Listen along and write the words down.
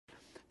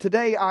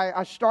Today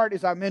I start,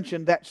 as I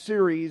mentioned, that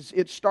series.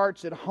 It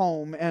starts at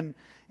home,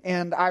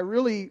 and I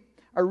really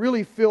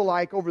feel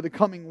like over the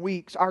coming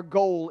weeks, our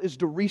goal is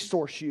to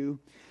resource you.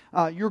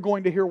 You're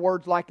going to hear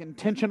words like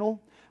intentional,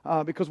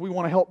 because we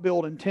want to help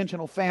build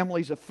intentional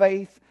families of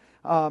faith.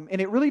 And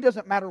it really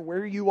doesn't matter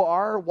where you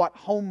are, what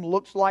home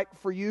looks like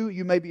for you.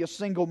 You may be a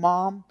single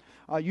mom.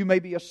 You may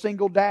be a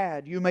single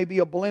dad. You may be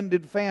a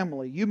blended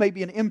family. You may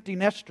be an empty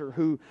nester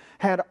who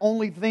had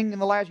only thing in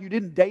the last, you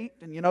didn't date,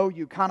 and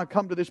you kind of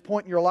come to this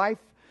point in your life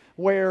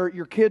where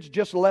your kids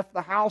just left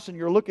the house and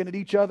you're looking at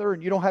each other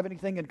and you don't have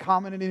anything in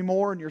common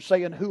anymore, and you're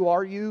saying, who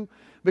are you?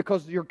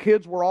 Because your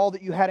kids were all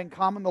that you had in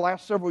common the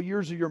last several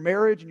years of your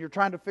marriage, and you're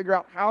trying to figure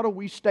out, how do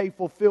we stay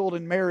fulfilled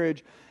in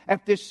marriage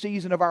at this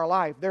season of our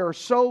life? There are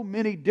so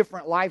many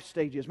different life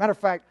stages. Matter of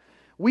fact,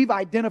 we've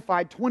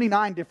identified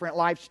 29 different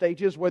life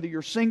stages, whether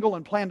you're single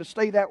and plan to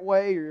stay that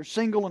way, or you're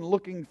single and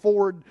looking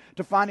forward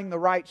to finding the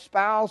right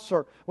spouse,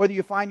 or whether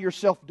you find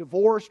yourself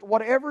divorced,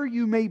 whatever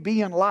you may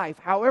be in life,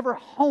 however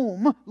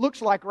home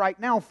looks like right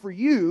now for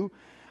you,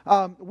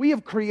 we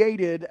have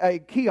created a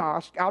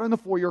kiosk out in the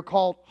foyer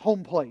called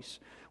Home Place.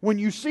 When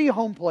you see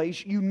Home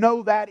Place, you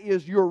know that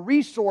is your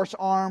resource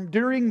arm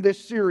during this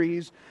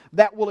series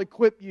that will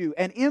equip you.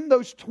 And in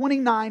those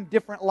 29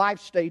 different life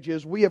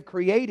stages, we have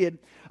created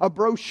a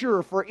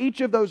brochure for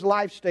each of those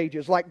life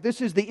stages. Like,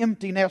 this is the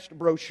empty nest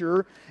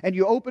brochure, and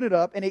you open it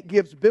up and it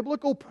gives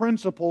biblical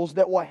principles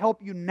that will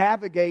help you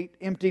navigate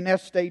empty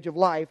nest stage of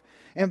life.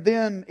 And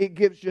then it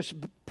gives just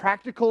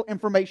practical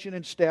information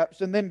and steps.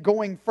 And then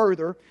going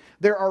further,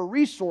 there are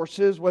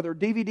resources, whether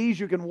DVDs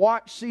you can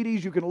watch,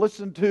 CDs you can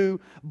listen to,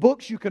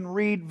 books you can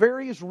read,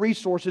 various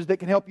resources that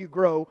can help you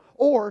grow.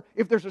 Or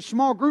if there's a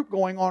small group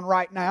going on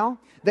right now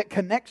that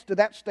connects to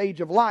that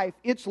stage of life,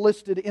 it's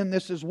listed in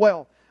this as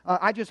well.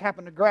 I just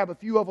happened to grab a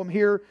few of them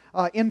here.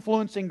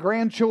 Influencing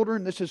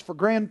grandchildren. This is for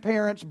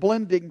grandparents,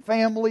 blending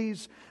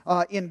families,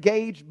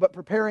 engaged but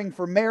preparing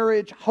for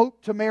marriage,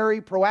 hope to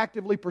marry,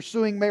 proactively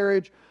pursuing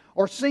marriage,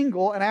 or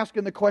single and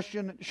asking the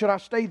question, should I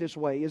stay this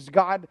way? Is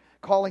God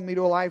calling me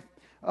to a life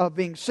of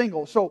being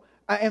single? So,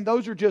 and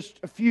those are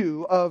just a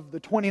few of the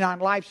 29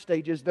 life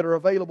stages that are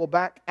available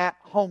back at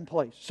Home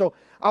Place. So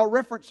I'll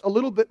reference a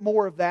little bit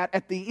more of that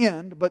at the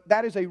end, but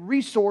that is a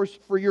resource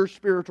for your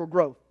spiritual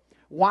growth.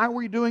 Why are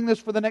we doing this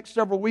for the next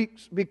several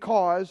weeks?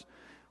 Because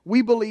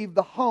we believe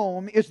the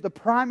home is the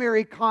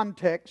primary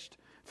context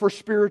for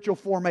spiritual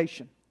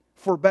formation,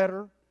 for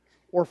better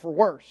or for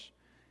worse.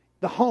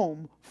 The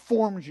home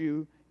forms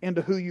you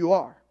into who you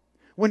are.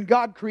 When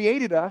God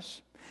created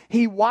us,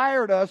 He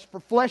wired us for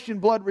flesh and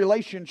blood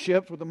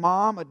relationships with a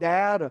mom, a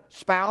dad, a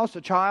spouse,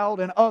 a child,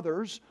 and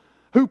others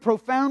who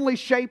profoundly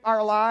shape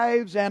our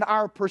lives and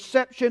our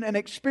perception and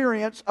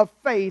experience of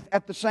faith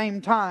at the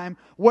same time.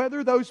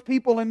 Whether those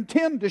people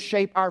intend to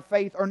shape our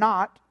faith or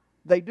not,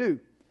 they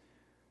do.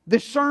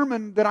 This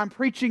sermon that I'm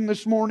preaching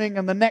this morning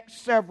and the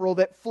next several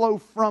that flow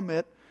from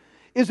it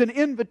is an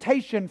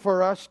invitation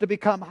for us to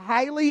become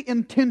highly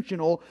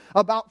intentional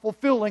about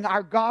fulfilling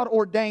our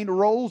God-ordained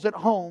roles at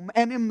home,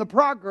 and in the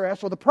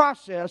progress or the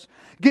process,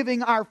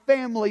 giving our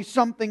family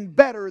something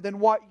better than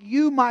what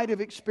you might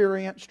have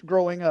experienced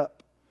growing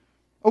up.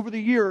 Over the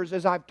years,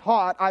 as I've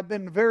taught, I've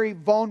been very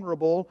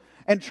vulnerable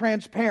and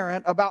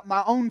transparent about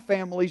my own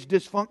family's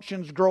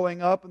dysfunctions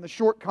growing up and the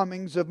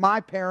shortcomings of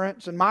my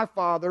parents and my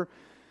father.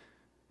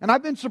 And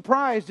I've been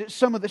surprised at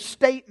some of the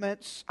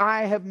statements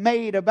I have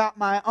made about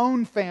my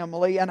own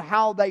family and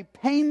how they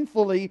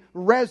painfully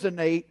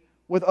resonate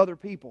with other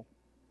people.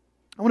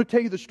 I want to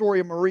tell you the story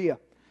of Maria.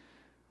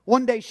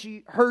 One day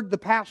she heard the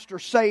pastor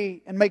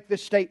say and make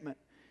this statement: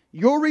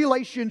 your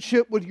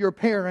relationship with your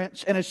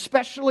parents, and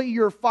especially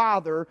your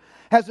father,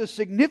 has a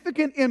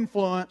significant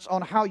influence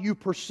on how you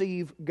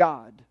perceive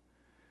God.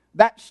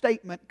 That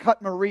statement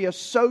cut Maria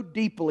so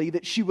deeply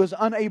that she was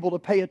unable to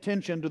pay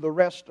attention to the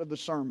rest of the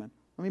sermon.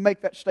 Let me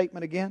make that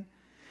statement again.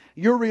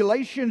 Your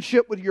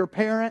relationship with your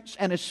parents,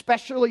 and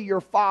especially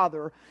your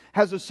father,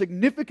 has a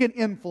significant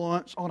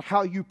influence on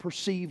how you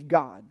perceive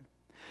God.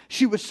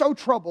 She was so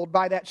troubled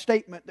by that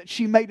statement that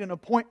she made an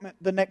appointment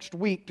the next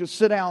week to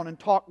sit down and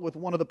talk with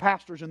one of the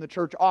pastors in the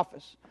church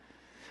office.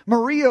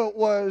 Maria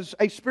was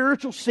a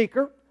spiritual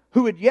seeker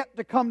who had yet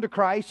to come to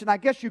Christ, and I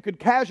guess you could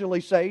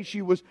casually say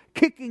she was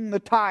kicking the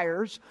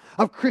tires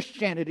of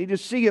Christianity to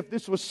see if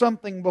this was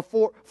something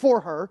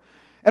for her.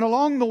 And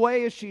along the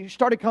way, as she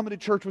started coming to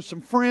church with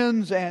some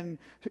friends and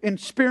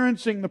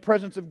experiencing the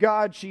presence of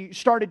God, she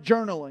started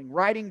journaling,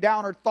 writing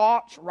down her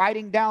thoughts,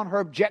 writing down her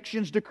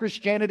objections to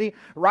Christianity,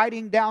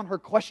 writing down her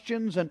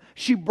questions. And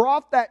she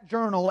brought that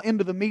journal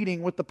into the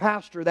meeting with the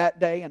pastor that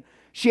day, and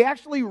she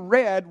actually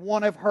read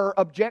one of her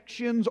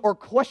objections or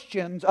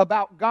questions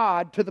about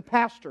God to the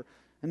pastor.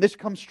 And this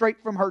comes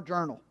straight from her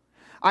journal.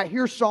 I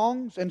hear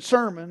songs and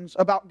sermons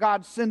about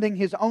God sending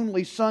His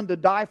only Son to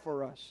die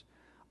for us.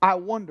 I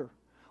wonder,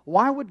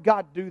 why would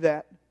God do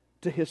that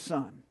to His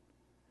Son?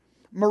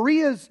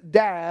 Maria's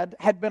dad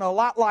had been a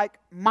lot like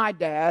my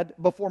dad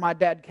before my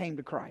dad came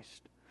to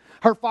Christ.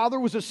 Her father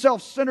was a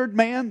self-centered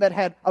man that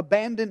had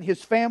abandoned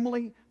his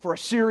family for a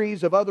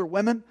series of other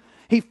women.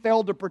 He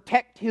failed to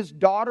protect his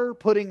daughter,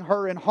 putting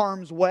her in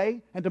harm's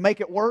way. And to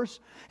make it worse,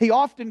 he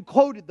often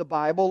quoted the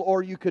Bible,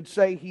 or you could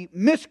say he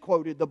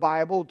misquoted the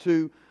Bible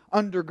to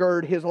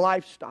undergird his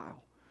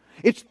lifestyle.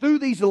 It's through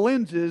these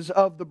lenses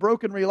of the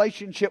broken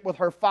relationship with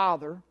her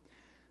father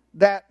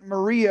that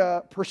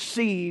Maria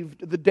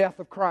perceived the death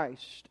of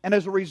Christ. And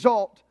as a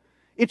result,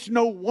 it's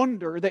no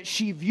wonder that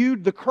she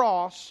viewed the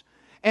cross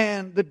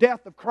and the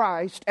death of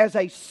Christ as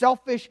a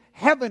selfish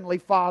heavenly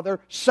Father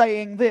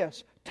saying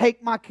this: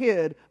 take my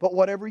kid, but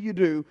whatever you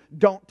do,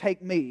 don't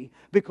take me,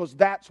 because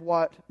that's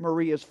what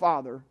Maria's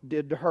father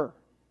did to her.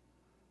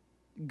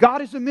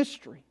 God is a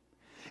mystery,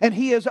 and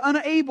He is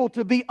unable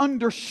to be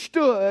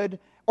understood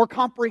or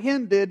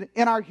comprehended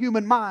in our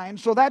human mind.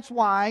 So that's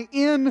why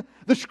in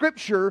the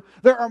Scripture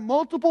there are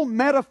multiple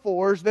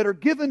metaphors that are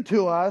given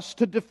to us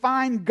to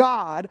define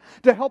God,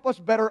 to help us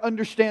better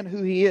understand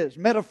who He is.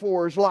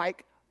 Metaphors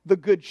like the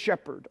Good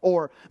Shepherd,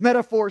 or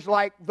metaphors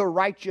like the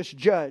righteous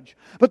judge.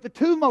 But the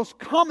two most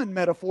common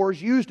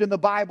metaphors used in the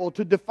Bible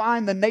to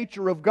define the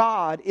nature of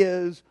God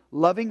is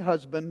loving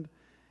husband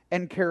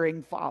and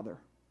caring father.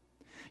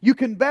 You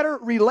can better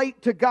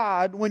relate to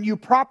God when you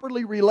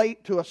properly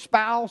relate to a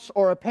spouse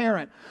or a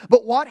parent.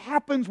 But what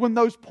happens when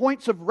those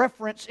points of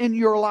reference in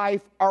your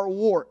life are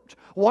warped?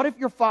 What if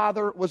your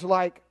father was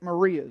like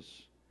Maria's?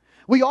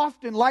 We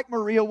often, like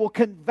Maria, will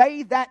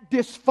convey that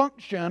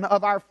dysfunction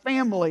of our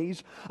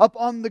families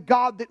upon the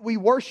God that we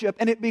worship,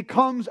 and it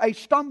becomes a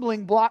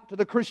stumbling block to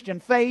the Christian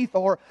faith,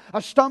 or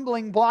a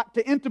stumbling block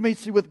to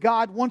intimacy with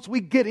God once we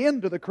get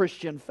into the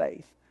Christian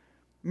faith.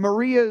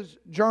 Maria's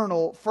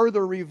journal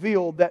further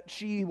revealed that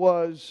she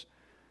was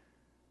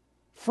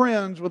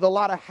friends with a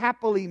lot of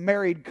happily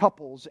married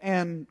couples,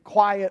 and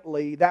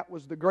quietly that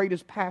was the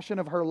greatest passion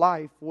of her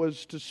life,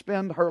 was to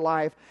spend her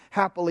life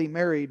happily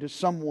married to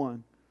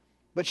someone.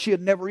 But she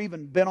had never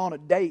even been on a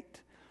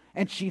date,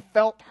 and she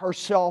felt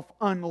herself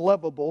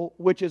unlovable,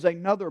 which is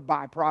another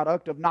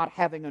byproduct of not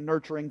having a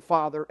nurturing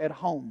father at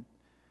home.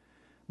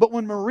 But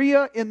when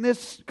Maria in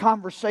this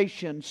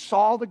conversation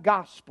saw the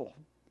gospel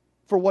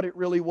for what it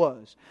really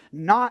was,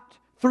 not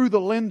through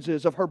the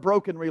lenses of her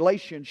broken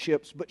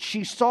relationships, but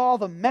she saw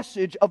the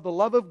message of the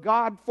love of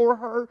God for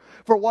her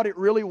for what it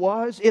really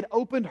was, it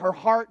opened her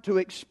heart to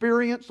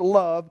experience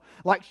love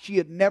like she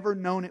had never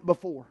known it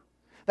before.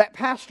 That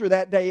pastor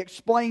that day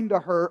explained to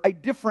her a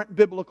different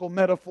biblical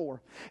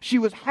metaphor. She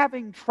was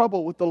having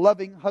trouble with the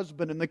loving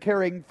husband and the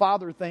caring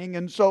father thing,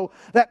 and so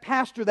that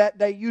pastor that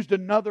day used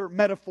another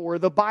metaphor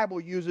the Bible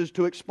uses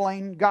to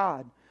explain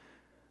God.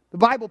 The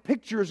Bible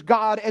pictures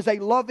God as a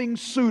loving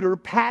suitor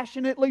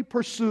passionately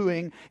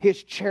pursuing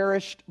His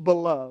cherished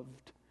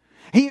beloved.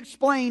 He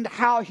explained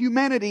how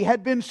humanity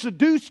had been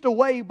seduced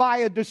away by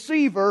a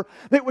deceiver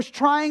that was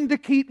trying to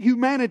keep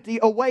humanity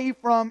away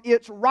from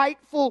its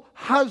rightful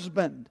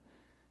husband.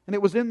 And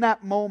it was in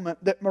that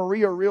moment that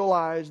Maria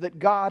realized that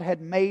God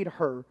had made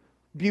her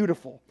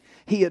beautiful.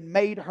 He had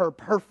made her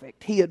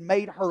perfect. He had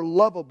made her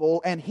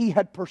lovable, and He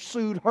had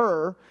pursued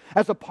her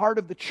as a part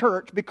of the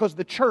church because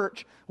the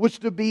church was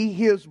to be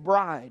His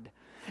bride.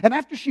 And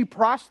after she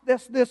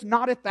processed this,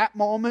 not at that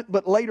moment,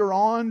 but later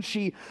on,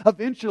 she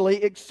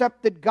eventually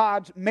accepted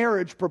God's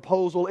marriage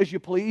proposal, as you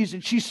please,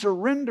 and she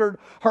surrendered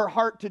her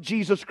heart to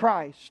Jesus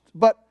Christ.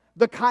 But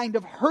the kind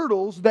of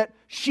hurdles that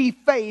she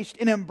faced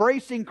in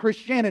embracing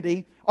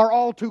Christianity are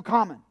all too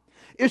common,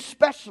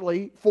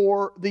 especially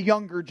for the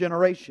younger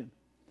generation.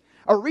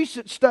 A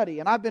recent study,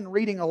 and I've been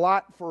reading a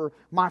lot for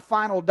my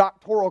final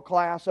doctoral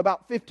class,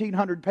 about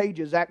 1,500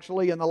 pages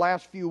actually in the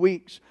last few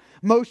weeks,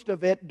 most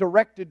of it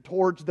directed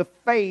towards the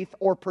faith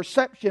or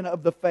perception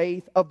of the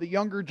faith of the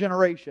younger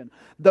generation,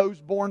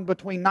 those born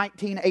between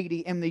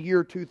 1980 and the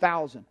year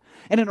 2000.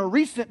 And in a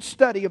recent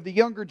study of the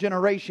younger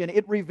generation,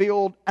 it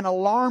revealed an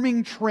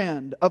alarming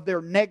trend of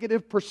their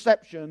negative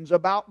perceptions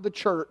about the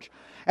church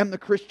and the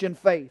Christian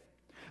faith.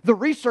 The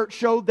research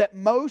showed that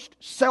most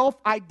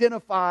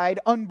self-identified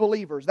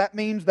unbelievers, that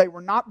means they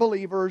were not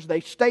believers, they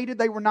stated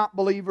they were not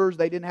believers,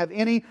 they didn't have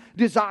any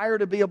desire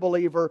to be a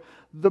believer,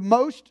 the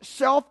most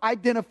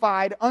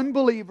self-identified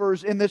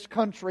unbelievers in this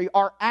country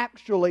are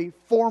actually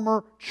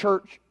former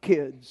church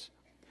kids.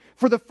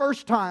 For the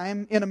first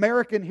time in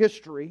American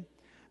history,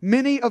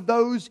 many of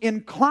those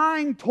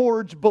inclined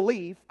towards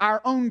belief,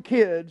 our own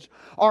kids,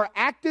 are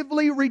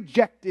actively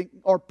rejecting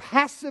or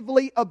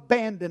passively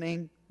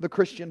abandoning the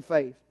Christian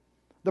faith.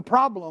 The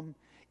problem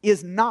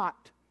is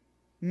not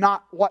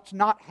what's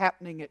not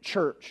happening at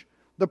church.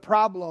 The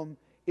problem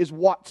is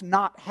what's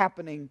not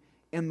happening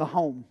in the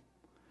home.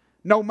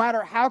 No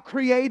matter how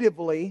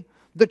creatively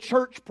the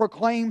church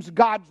proclaims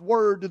God's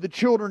Word to the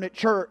children at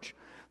church,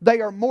 they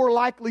are more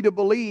likely to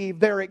believe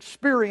their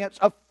experience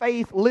of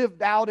faith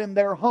lived out in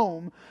their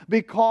home,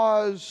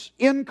 because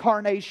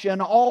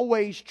incarnation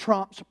always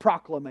trumps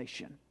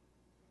proclamation.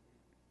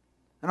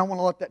 And I want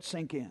to let that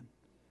sink in.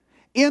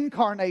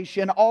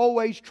 Incarnation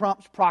always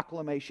trumps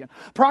proclamation.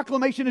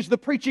 Proclamation is the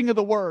preaching of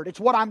the Word. It's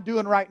what I'm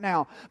doing right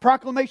now.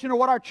 Proclamation are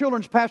what our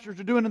children's pastors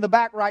are doing in the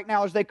back right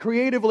now as they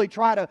creatively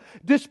try to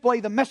display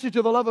the message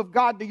of the love of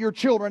God to your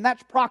children.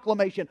 That's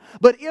proclamation.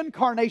 But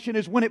incarnation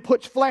is when it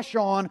puts flesh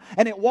on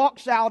and it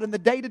walks out in the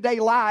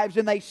day-to-day lives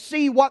and they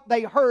see what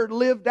they heard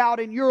lived out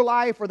in your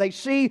life, or they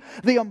see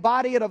the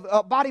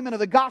embodiment of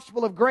the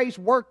gospel of grace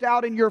worked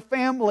out in your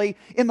family,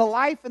 in the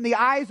life and the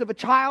eyes of a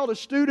child, a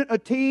student, a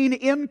teen.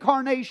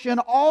 Incarnation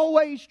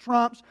always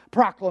trumps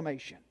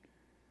proclamation.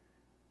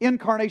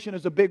 Incarnation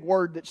is a big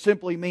word that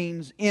simply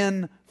means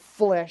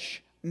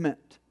enfleshment.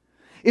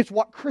 It's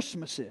what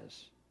Christmas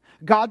is.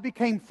 God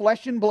became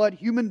flesh and blood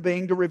human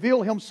being to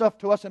reveal Himself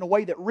to us in a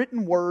way that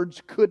written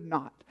words could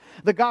not.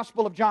 The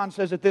Gospel of John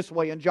says it this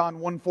way in John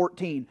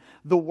 1:14.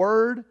 The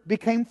Word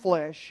became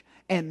flesh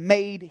and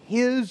made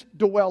His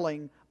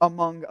dwelling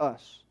among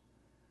us.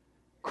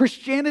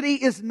 Christianity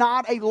is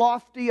not a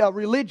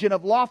religion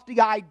of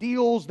lofty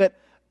ideals that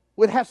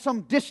would have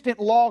some distant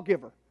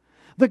lawgiver.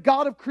 The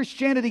God of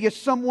Christianity is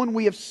someone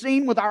we have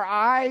seen with our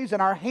eyes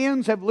and our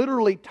hands have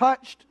literally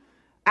touched.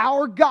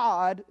 Our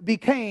God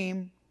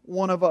became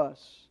one of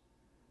us.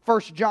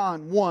 1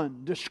 John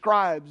 1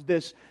 describes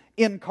this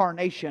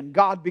incarnation,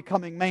 God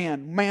becoming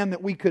man, man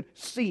that we could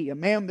see, a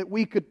man that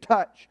we could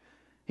touch.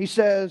 He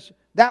says,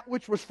 that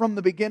which was from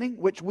the beginning,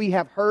 which we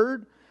have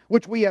heard,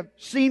 which we have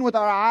seen with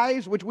our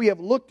eyes, which we have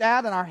looked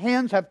at and our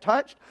hands have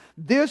touched,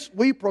 this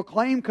we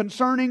proclaim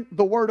concerning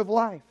the word of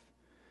life.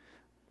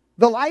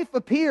 The life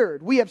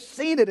appeared. We have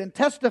seen it and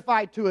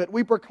testified to it.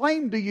 We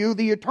proclaim to you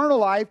the eternal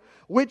life,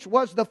 which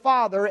was the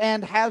Father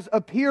and has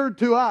appeared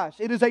to us.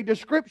 It is a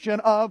description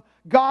of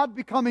God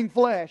becoming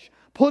flesh,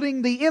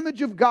 putting the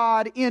image of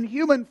God in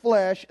human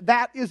flesh.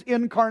 That is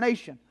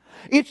incarnation.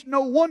 It's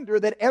no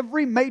wonder that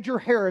every major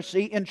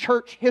heresy in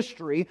church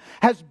history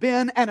has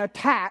been an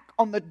attack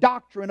on the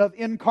doctrine of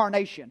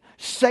incarnation.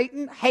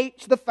 Satan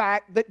hates the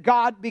fact that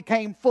God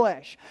became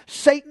flesh.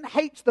 Satan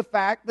hates the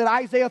fact that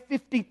Isaiah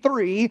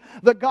 53,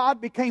 the God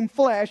became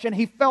flesh and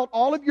He felt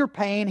all of your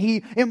pain,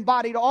 He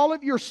embodied all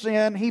of your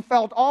sin, He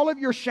felt all of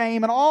your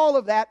shame, and all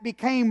of that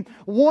became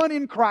one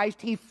in Christ.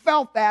 He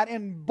felt that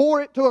and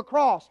bore it to a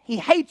cross. He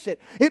hates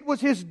it. It was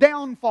His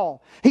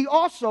downfall. He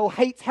also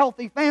hates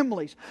healthy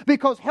families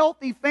because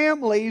healthy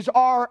families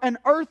are an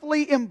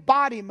earthly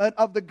embodiment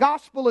of the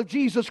gospel of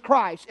Jesus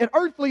Christ.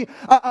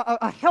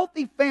 A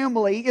healthy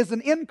family is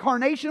an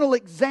incarnational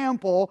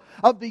example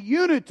of the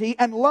unity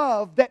and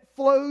love that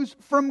flows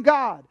from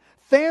God.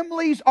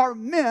 Families are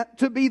meant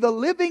to be the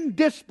living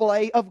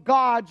display of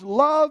God's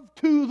love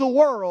to the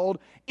world,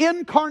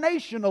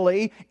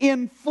 incarnationally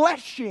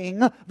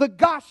infleshing the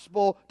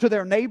gospel to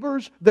their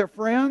neighbors, their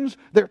friends,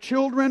 their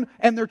children,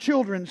 and their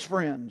children's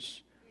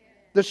friends.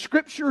 The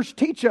Scriptures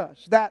teach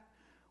us that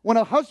when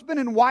a husband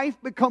and wife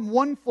become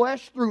one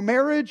flesh through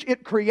marriage,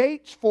 it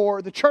creates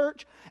for the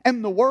church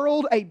and the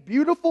world a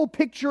beautiful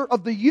picture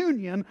of the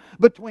union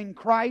between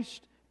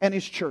Christ and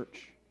His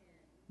church.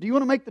 Do you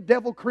want to make the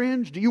devil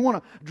cringe? Do you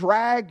want to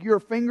drag your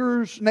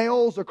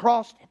fingernails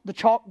across the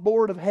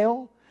chalkboard of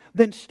hell?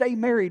 Then stay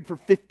married for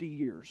 50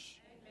 years.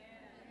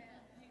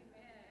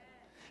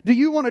 Do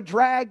you want to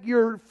drag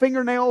your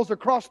fingernails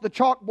across the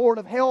chalkboard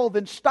of hell?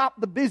 Then stop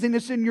the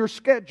busyness in your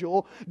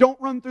schedule. Don't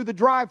run through the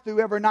drive-thru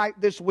every night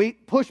this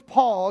week. Push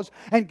pause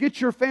and get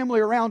your family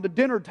around a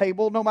dinner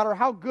table, no matter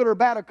how good or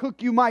bad a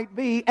cook you might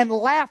be, and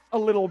laugh a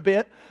little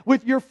bit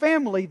with your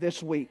family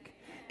this week.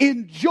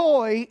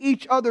 Enjoy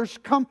each other's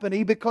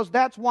company because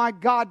that's why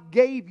God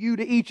gave you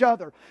to each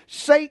other.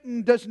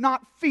 Satan does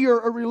not fear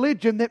a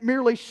religion that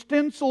merely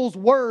stencils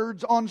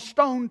words on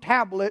stone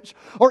tablets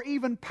or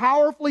even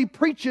powerfully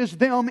preaches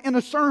them in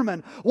a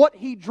sermon. What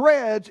he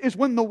dreads is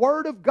when the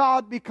Word of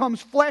God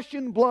becomes flesh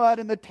and blood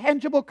in the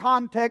tangible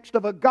context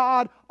of a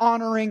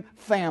God-honoring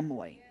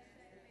family.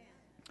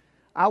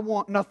 I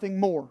want nothing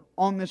more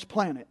on this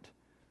planet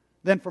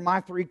than for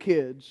my 3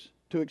 kids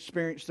to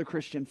experience the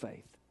Christian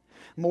faith.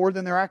 More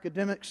than their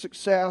academic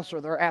success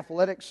or their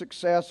athletic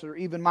success or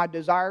even my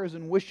desires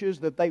and wishes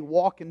that they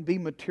walk and be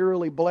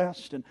materially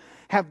blessed and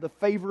have the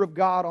favor of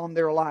God on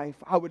their life.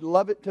 I would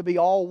love it to be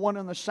all one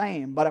and the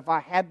same, but if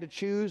I had to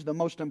choose, the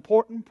most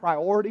important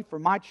priority for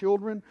my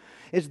children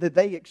is that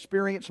they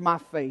experience my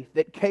faith,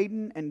 that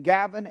Caden and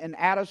Gavin and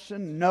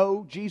Addison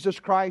know Jesus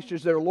Christ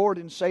is their Lord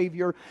and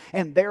Savior,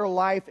 and their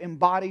life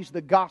embodies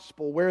the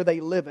gospel where they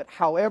live it.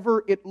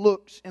 However it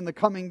looks in the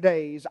coming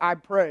days, I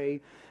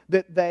pray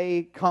that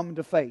they come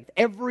to faith.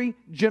 Every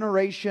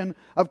generation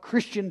of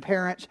Christian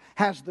parents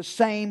has the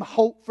same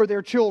hope for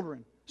their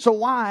children. So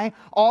why,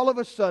 all of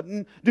a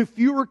sudden, do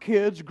fewer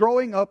kids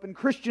growing up in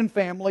Christian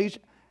families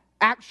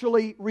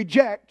actually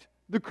reject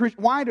the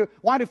Christian? Why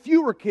do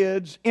fewer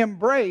kids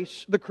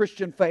embrace the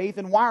Christian faith,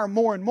 and why are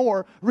more and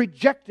more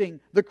rejecting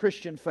the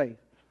Christian faith?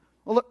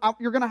 Well, look,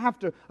 you're going to have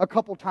to, a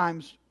couple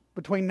times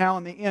between now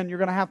and the end, you're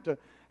going to have to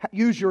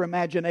use your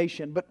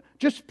imagination. But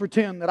just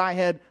pretend that I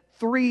had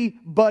 3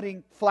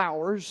 budding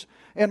flowers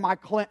in my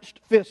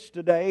clenched fist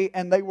today,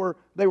 and they were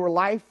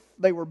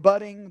They were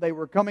budding. They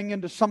were coming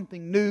into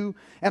something new.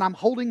 And I'm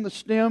holding the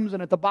stems,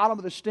 and at the bottom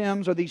of the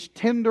stems are these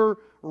tender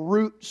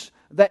roots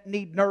that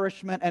need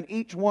nourishment, and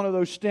each one of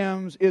those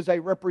stems is a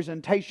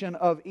representation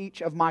of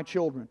each of my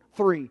children.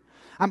 3.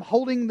 I'm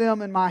holding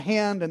them in my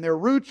hand, and their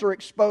roots are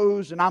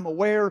exposed, and I'm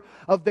aware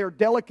of their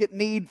delicate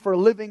need for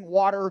living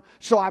water.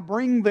 So I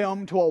bring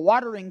them to a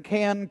watering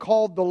can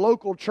called the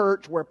local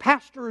church, where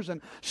pastors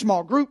and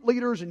small group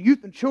leaders and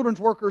youth and children's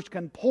workers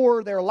can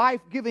pour their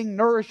life-giving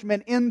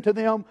nourishment into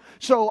them.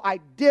 So I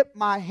dip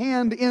my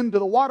hand into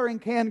the watering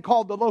can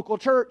called the local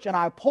church, and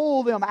I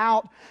pull them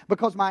out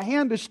because my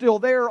hand is still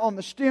there on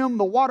the stem.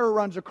 The water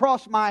runs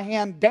across my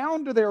hand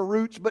down to their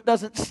roots, but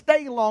doesn't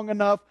stay long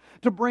enough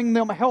to bring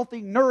them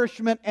healthy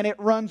nourishment, and it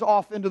runs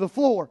off into the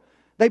floor.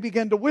 They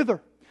begin to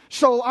wither.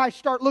 So I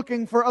start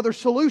looking for other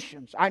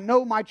solutions. I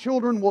know my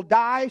children will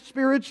die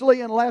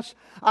spiritually unless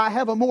I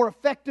have a more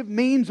effective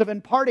means of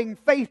imparting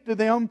faith to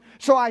them.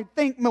 So I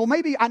think, well,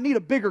 maybe I need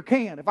a bigger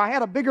can. If I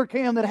had a bigger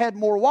can that had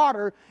more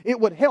water, it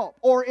would help.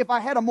 Or if I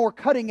had a more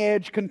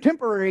cutting-edge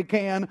contemporary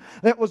can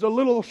that was a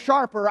little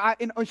sharper.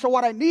 So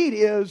what I need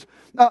is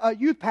a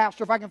youth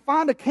pastor. If I can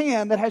find a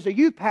can that has a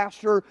youth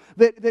pastor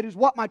that is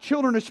what my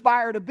children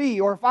aspire to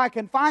be, or if I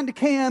can find a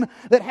can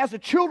that has a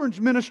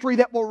children's ministry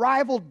that will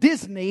rival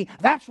Disney,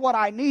 that's what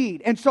I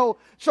need. And so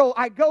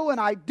I go and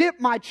I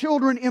dip my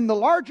children in the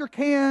larger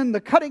can,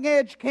 the cutting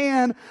edge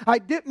can. I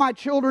dip my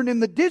children in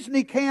the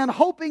Disney can,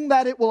 hoping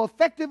that it will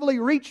effectively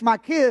reach my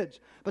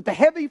kids. But the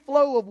heavy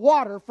flow of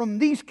water from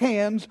these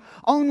cans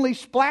only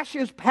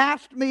splashes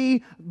past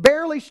me,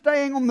 barely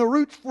staying on the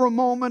roots for a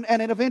moment,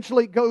 and it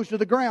eventually goes to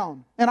the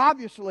ground. And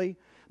obviously,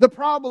 the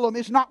problem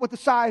is not with the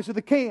size of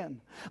the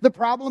can. The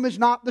problem is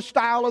not the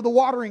style of the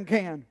watering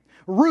can.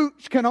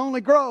 Roots can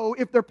only grow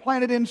if they're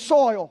planted in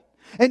soil.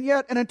 And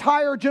yet an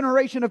entire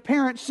generation of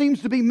parents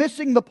seems to be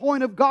missing the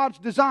point of God's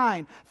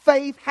design.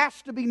 Faith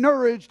has to be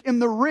nourished in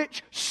the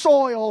rich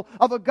soil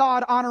of a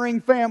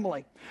God-honoring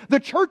family.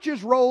 The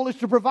church's role is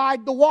to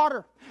provide the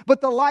water,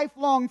 but the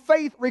lifelong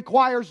faith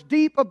requires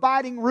deep,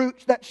 abiding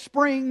roots that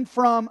spring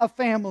from a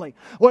family.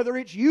 Whether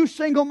it's you,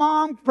 single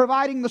mom,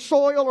 providing the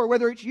soil, or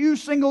whether it's you,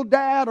 single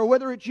dad, or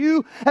whether it's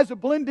you as a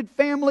blended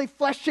family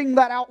fleshing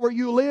that out where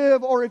you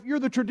live, or if you're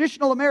the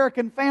traditional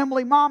American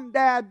family, mom,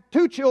 dad,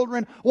 2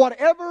 children,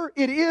 whatever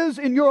it is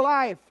in your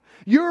life,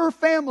 your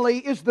family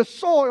is the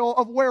soil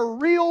of where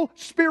real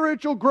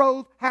spiritual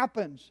growth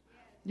happens.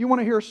 You want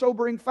to hear a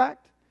sobering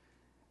fact?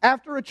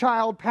 After a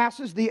child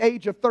passes the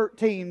age of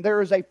 13,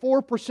 there is a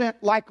 4%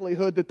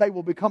 likelihood that they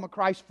will become a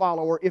Christ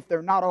follower if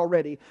they're not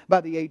already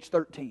by the age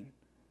 13.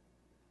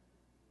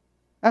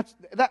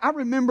 I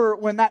remember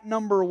when that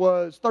number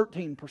was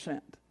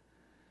 13%.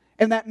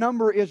 And that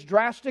number is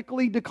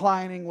drastically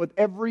declining with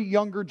every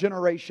younger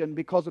generation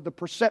because of the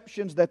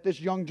perceptions that this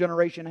young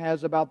generation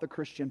has about the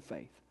Christian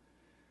faith.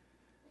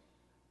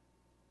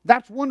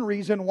 That's one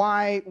reason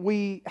why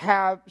we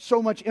have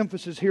so much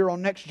emphasis here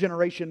on next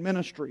generation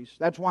ministries.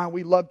 That's why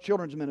we love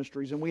children's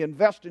ministries and we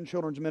invest in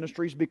children's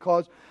ministries,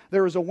 because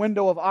there is a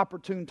window of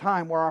opportune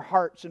time where our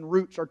hearts and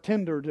roots are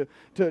tender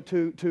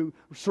to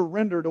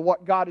surrender to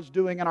what God is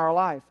doing in our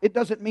life. It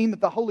doesn't mean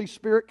that the Holy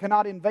Spirit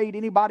cannot invade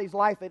anybody's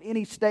life at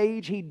any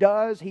stage. He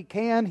does, He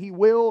can, He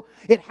will.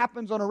 It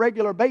happens on a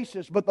regular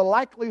basis, but the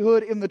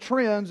likelihood in the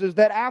trends is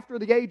that after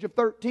the age of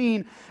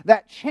 13,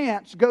 that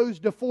chance goes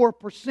to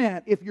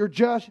 4% if you're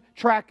just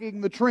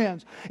tracking the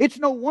trends. It's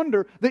no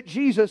wonder that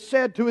Jesus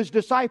said to His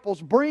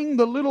disciples, "Bring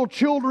the little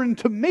children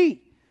to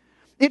me."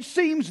 It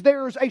seems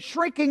there's a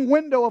shrinking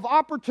window of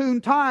opportune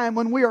time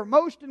when we are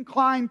most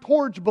inclined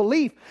towards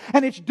belief.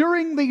 And it's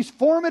during these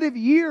formative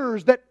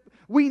years that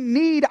we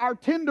need our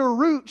tender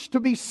roots to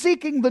be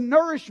seeking the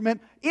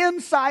nourishment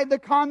inside the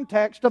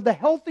context of the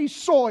healthy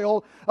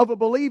soil of a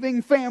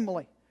believing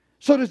family.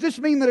 So does this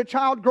mean that a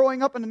child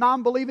growing up in a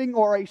non-believing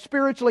or a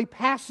spiritually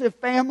passive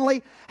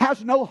family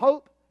has no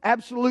hope?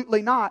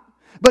 Absolutely not.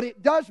 But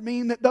it does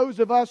mean that those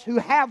of us who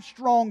have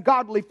strong,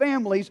 godly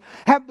families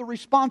have the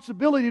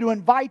responsibility to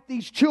invite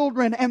these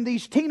children and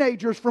these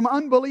teenagers from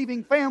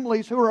unbelieving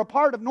families who are a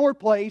part of North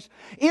Place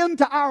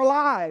into our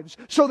lives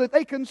so that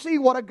they can see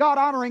what a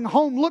God-honoring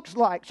home looks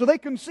like, so they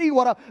can see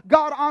what a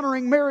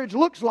God-honoring marriage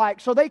looks like,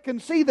 so they can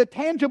see the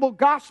tangible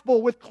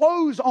gospel with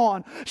clothes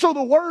on, so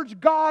the words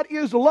 "God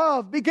is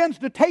love" begins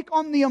to take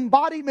on the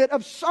embodiment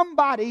of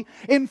somebody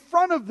in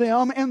front of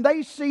them, and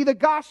they see the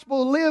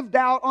gospel lived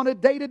out on a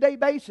day-to-day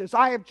basis.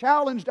 I have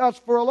challenged us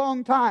for a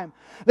long time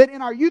that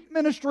in our youth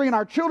ministry and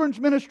our children's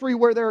ministry,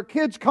 where there are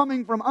kids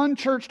coming from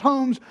unchurched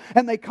homes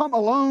and they come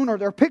alone or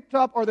they're picked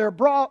up or they're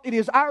brought, it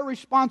is our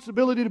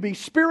responsibility to be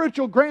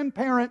spiritual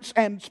grandparents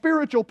and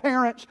spiritual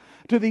parents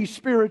to these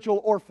spiritual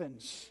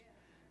orphans.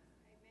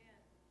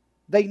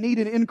 They need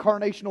an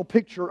incarnational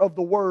picture of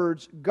the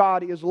words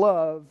 "God is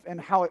love" and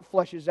how it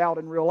fleshes out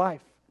in real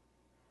life.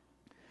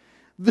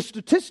 The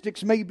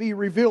statistics may be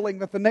revealing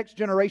that the next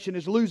generation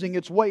is losing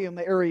its way in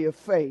the area of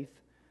faith.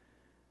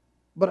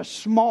 But a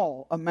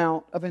small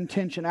amount of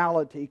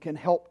intentionality can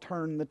help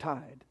turn the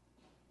tide.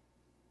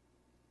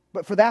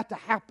 But for that to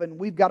happen,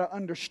 we've got to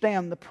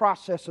understand the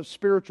process of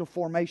spiritual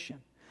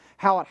formation.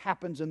 how it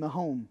happens in the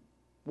home,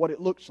 what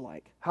it looks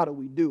like, how do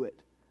we do it.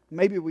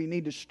 Maybe we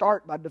need to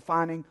start by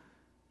defining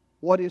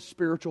what is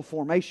spiritual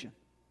formation.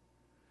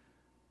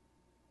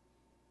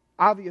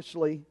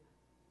 Obviously,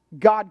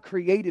 God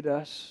created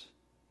us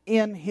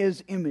in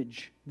His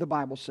image, the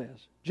Bible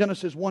says.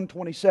 Genesis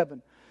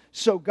 1:27.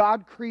 So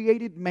God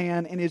created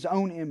man in His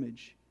own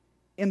image.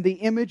 In the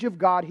image of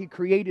God He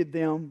created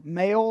them,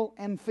 male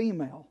and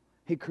female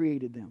He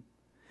created them.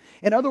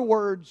 In other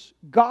words,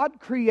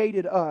 God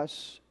created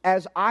us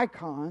as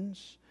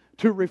icons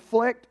to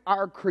reflect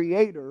our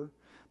Creator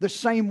the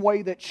same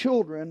way that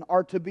children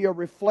are to be a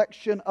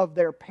reflection of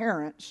their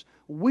parents.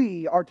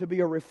 We are to be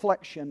a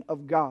reflection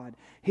of God.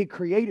 He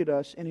created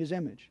us in His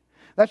image.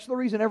 That's the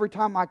reason every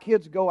time my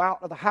kids go out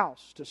of the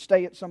house to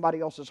stay at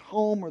somebody else's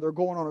home, or they're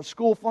going on a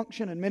school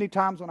function, and many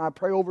times when I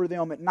pray over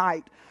them at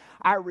night,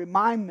 I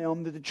remind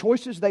them that the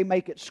choices they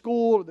make at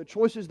school, or the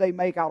choices they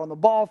make out on the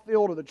ball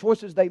field, or the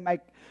choices they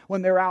make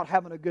when they're out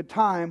having a good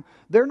time,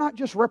 they're not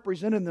just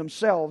representing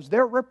themselves,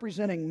 they're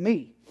representing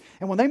me.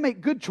 And when they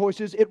make good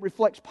choices, it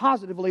reflects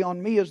positively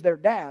on me as their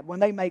dad. When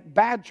they make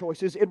bad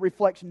choices, it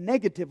reflects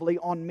negatively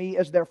on me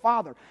as their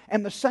father.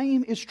 And the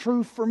same is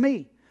true for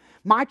me.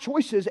 My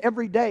choices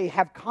every day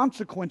have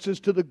consequences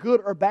to the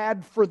good or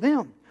bad for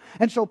them.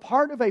 And so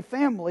part of a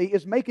family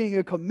is making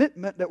a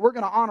commitment that we're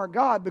going to honor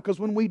God, because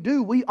when we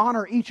do, we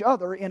honor each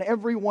other in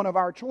every one of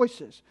our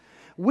choices.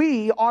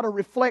 We ought to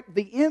reflect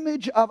the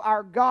image of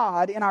our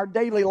God in our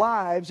daily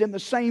lives in the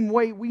same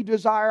way we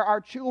desire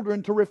our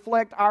children to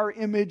reflect our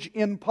image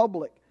in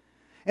public.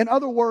 In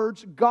other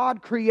words,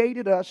 God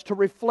created us to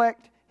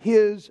reflect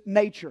His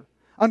nature.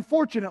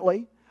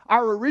 Unfortunately,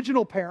 our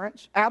original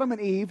parents, Adam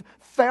and Eve,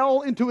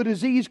 fell into a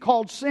disease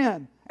called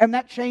sin, and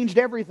that changed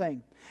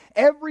everything.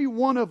 Every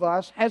one of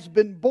us has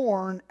been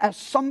born as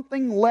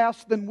something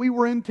less than we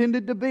were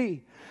intended to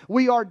be.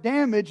 We are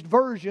damaged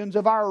versions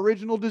of our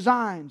original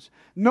designs.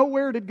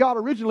 Nowhere did God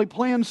originally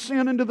plan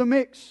sin into the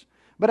mix.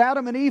 But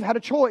Adam and Eve had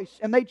a choice,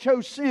 and they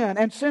chose sin.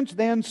 And since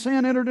then,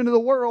 sin entered into the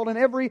world, and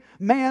every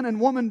man and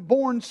woman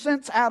born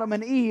since Adam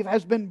and Eve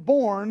has been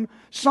born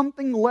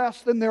something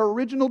less than their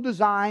original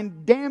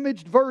design,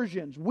 damaged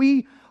versions.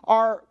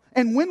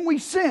 And when we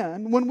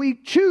sin, when we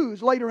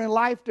choose later in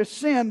life to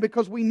sin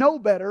because we know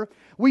better,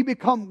 we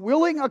become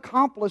willing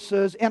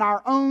accomplices in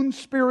our own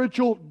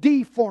spiritual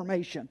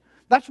deformation.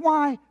 That's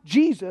why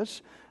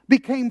Jesus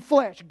became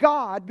flesh.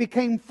 God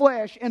became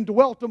flesh and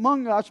dwelt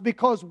among us,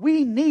 because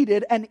we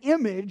needed an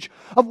image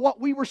of what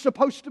we were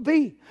supposed to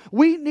be.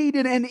 We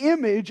needed an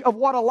image of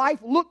what a life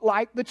looked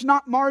like that's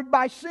not marred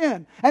by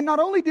sin. And not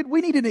only did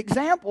we need an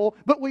example,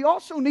 but we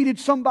also needed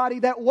somebody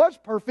that was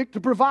perfect to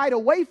provide a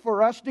way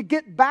for us to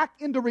get back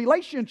into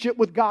relationship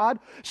with God,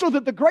 so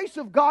that the grace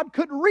of God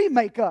could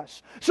remake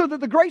us, so that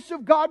the grace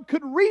of God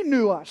could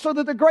renew us, so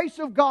that the grace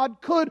of God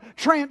could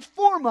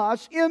transform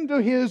us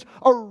into His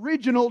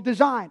original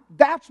design.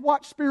 That's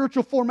what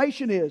spiritual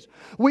formation is.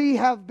 We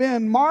have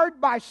been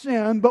marred by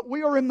sin, but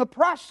we are in the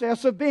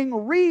process of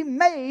being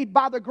remade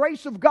by the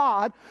grace of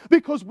God,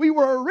 because we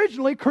were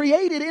originally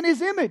created in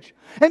His image.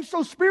 And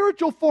so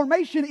spiritual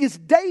formation is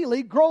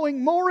daily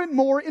growing more and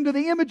more into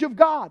the image of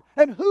God.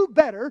 And who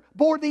better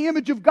bore the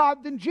image of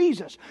God than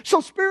Jesus?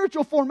 So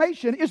spiritual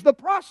formation is the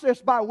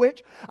process by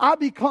which I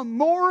become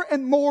more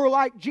and more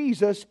like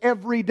Jesus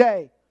every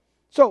day.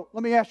 So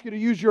let me ask you to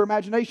use your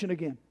imagination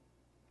again.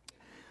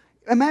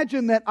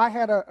 Imagine that I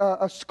had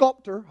a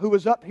sculptor who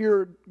was up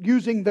here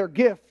using their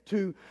gift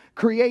to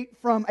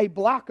create from a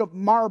block of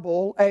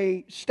marble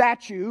a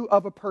statue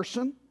of a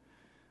person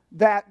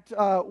that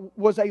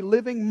was a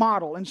living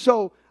model. And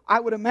so I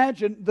would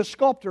imagine the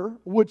sculptor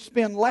would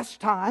spend less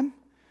time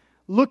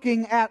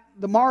looking at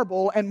the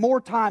marble and more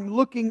time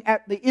looking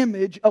at the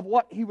image of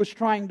what he was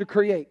trying to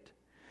create.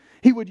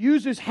 He would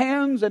use his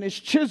hands and his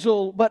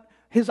chisel, but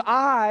his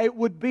eye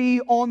would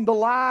be on the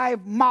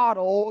live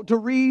model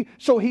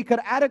so he could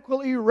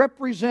adequately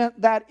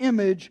represent that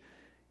image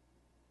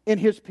in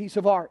his piece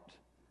of art.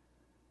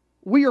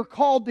 We are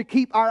called to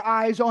keep our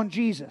eyes on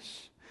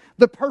Jesus,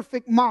 the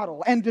perfect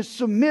model, and to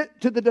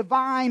submit to the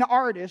divine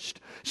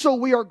artist, so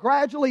we are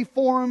gradually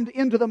formed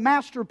into the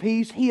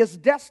masterpiece He has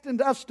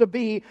destined us to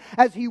be,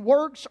 as He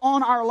works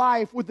on our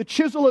life with the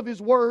chisel of His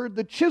Word,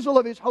 the chisel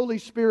of His Holy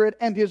Spirit,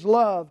 and His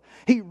love.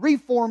 He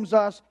reforms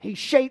us, He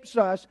shapes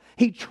us,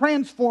 He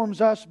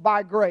transforms us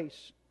by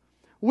grace.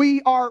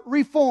 We are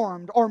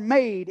reformed or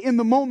made in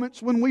the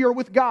moments when we are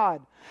with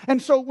God.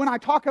 And so when I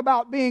talk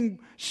about being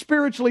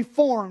spiritually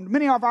formed,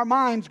 many of our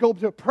minds go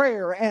to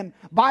prayer and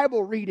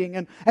Bible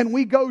reading, and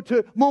we go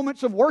to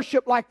moments of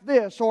worship like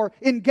this, or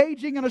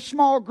engaging in a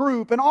small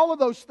group, and all of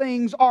those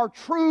things are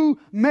true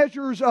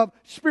measures of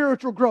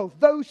spiritual growth.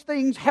 Those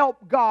things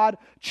help God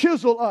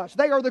chisel us.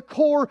 They are the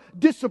core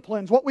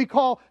disciplines, what we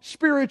call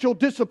spiritual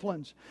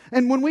disciplines.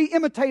 And when we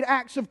imitate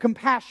acts of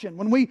compassion,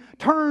 when we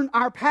turn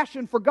our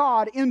passion for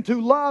God into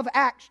love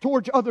acts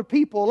towards other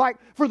people, like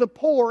for the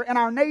poor and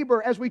our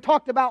neighbor, as we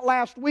talked about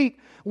last week,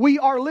 we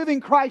are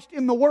living Christ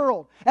in the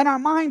world. And our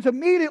minds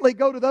immediately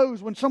go to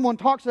those when someone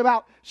talks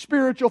about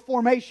spiritual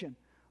formation.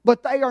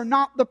 but they are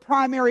not the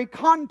primary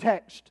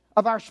context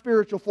of our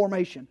spiritual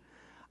formation.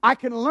 I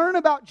can learn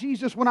about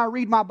Jesus when I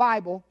read my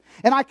Bible,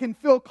 and I can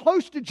feel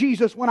close to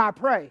Jesus when I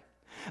pray.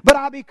 But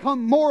I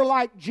become more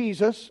like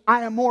Jesus.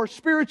 I am more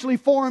spiritually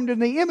formed in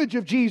the image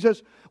of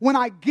Jesus when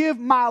I give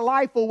my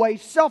life away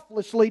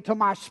selflessly to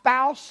my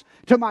spouse,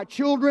 to my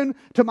children,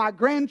 to my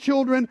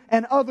grandchildren,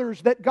 and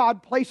others that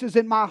God places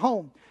in my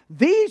home.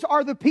 These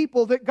are the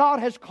people that God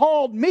has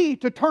called me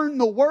to turn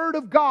the Word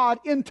of God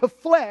into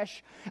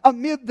flesh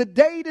amid the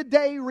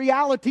day-to-day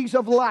realities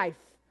of life.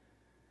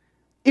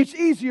 It's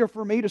easier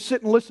for me to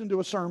sit and listen to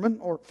a sermon,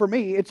 or for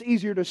me, it's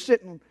easier to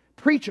sit and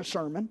preach a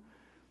sermon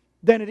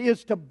than it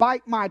is to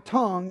bite my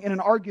tongue in an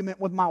argument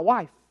with my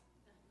wife.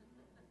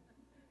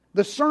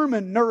 The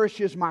sermon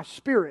nourishes my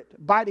spirit.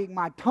 Biting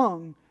my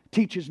tongue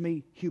teaches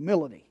me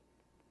humility.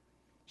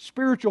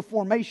 Spiritual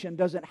formation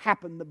doesn't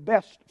happen the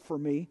best for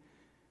me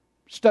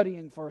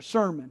studying for a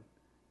sermon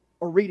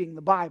or reading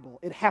the Bible.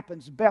 It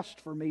happens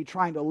best for me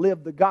trying to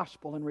live the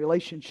gospel in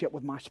relationship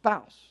with my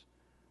spouse.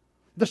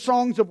 The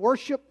songs of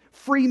worship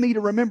free me to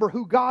remember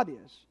who God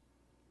is.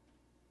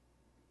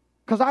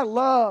 Because I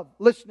love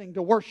listening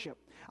to worship.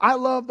 I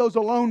love those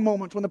alone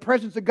moments when the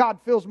presence of God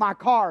fills my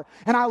car.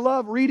 And I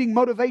love reading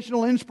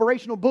motivational,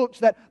 inspirational books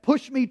that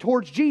push me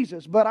towards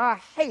Jesus. But I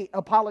hate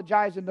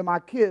apologizing to my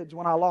kids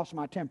when I lost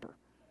my temper.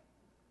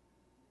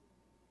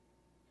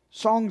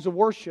 Songs of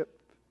worship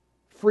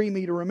free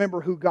me to remember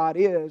who God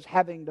is.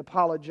 Having to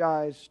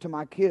apologize to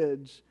my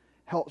kids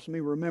helps me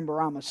remember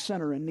I'm a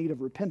sinner in need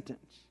of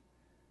repentance.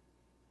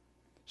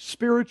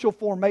 Spiritual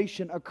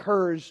formation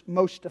occurs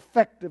most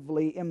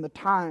effectively in the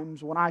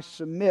times when I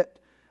submit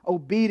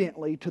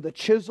obediently to the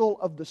chisel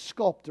of the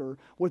sculptor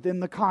within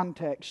the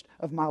context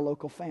of my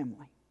local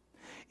family.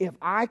 If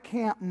I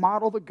can't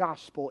model the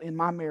gospel in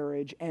my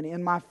marriage and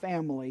in my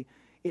family,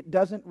 it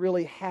doesn't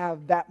really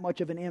have that much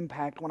of an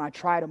impact when I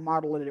try to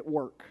model it at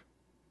work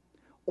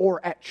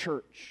or at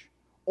church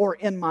or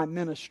in my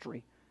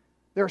ministry.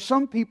 There are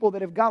some people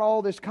that have got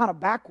all this kind of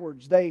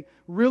backwards. They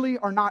really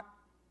are not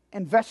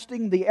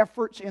investing the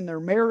efforts in their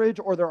marriage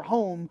or their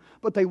home,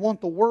 but they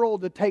want the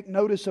world to take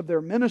notice of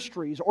their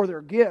ministries or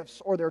their gifts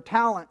or their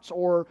talents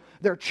or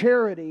their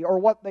charity or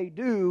what they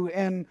do.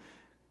 And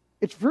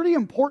it's really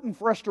important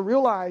for us to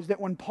realize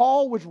that when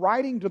Paul was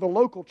writing to the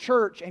local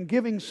church and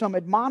giving some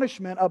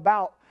admonishment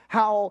about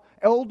how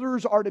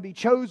elders are to be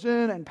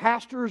chosen and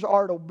pastors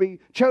are to be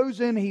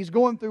chosen, he's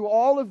going through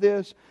all of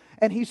this,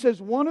 and he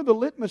says one of the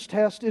litmus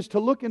tests is to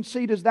look and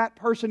see, does that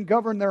person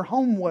govern their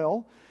home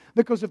well?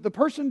 Because if the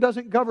person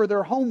doesn't govern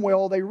their home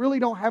well, they really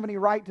don't have any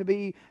right to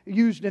be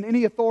used in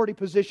any authority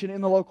position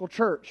in the local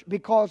church.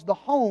 Because the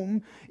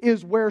home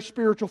is where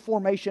spiritual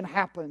formation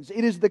happens.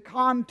 It is the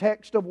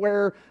context of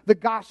where the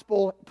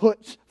gospel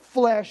puts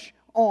flesh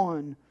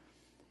on.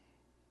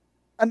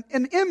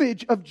 An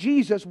image of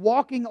Jesus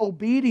walking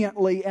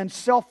obediently and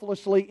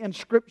selflessly in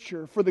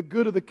Scripture for the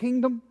good of the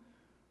kingdom.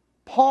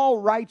 Paul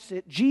writes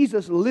it,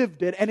 Jesus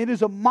lived it, and it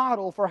is a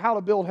model for how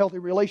to build healthy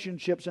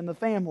relationships in the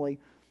family.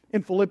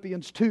 In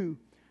Philippians 2,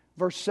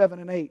 verse 7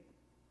 and 8.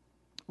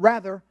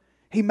 Rather,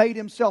 He made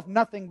Himself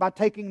nothing by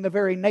taking the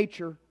very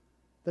nature,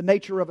 the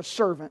nature of a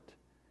servant,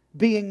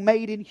 being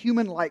made in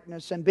human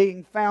likeness and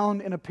being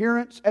found in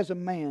appearance as a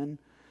man.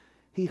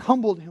 He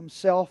humbled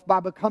Himself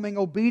by becoming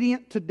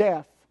obedient to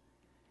death,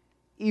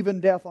 even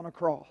death on a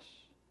cross.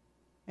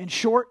 In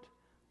short,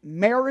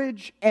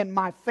 marriage and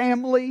my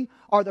family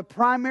are the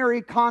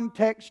primary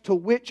context to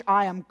which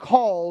I am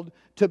called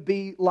to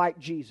be like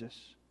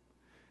Jesus.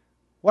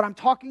 What I'm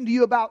talking to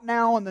you about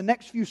now and the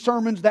next few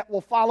sermons that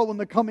will follow in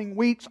the coming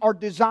weeks are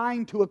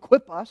designed to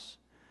equip us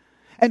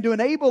and to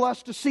enable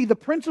us to see the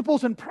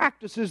principles and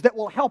practices that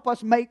will help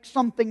us make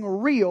something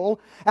real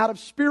out of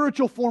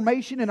spiritual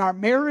formation in our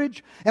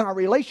marriage and our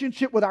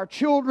relationship with our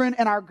children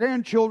and our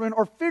grandchildren,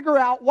 or figure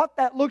out what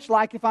that looks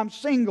like if I'm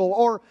single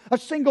or a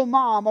single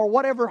mom or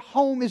whatever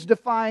home is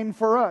defined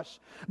for us.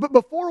 But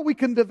before we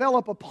can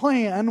develop a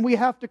plan, we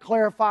have to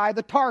clarify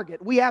the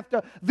target. We have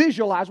to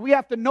visualize. We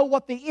have to know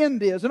what the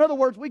end is. In other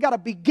words, we got to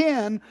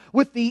begin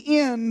with the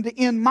end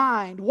in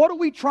mind. What are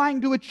we trying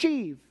to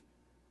achieve?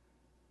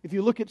 If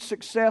you look at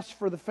success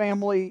for the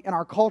family in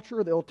our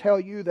culture, they'll tell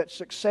you that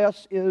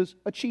success is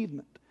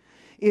achievement.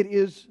 It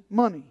is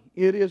money.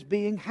 It is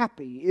being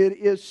happy. It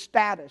is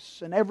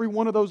status. And every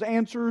one of those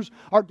answers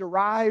are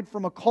derived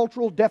from a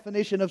cultural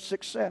definition of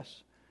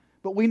success.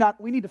 But we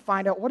need to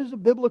find out, what is a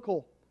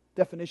biblical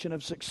definition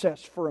of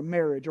success for a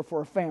marriage or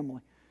for a family?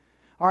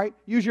 All right,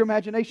 use your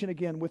imagination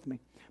again with me.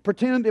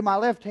 Pretend in my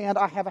left hand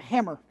I have a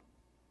hammer.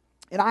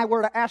 And I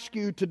were to ask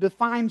you to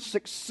define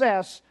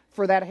success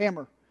for that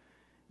hammer.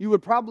 You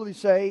would probably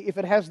say if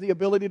it has the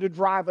ability to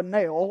drive a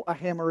nail, a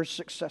hammer is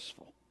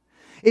successful.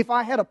 If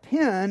I had a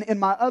pen in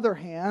my other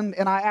hand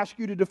and I asked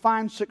you to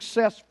define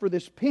success for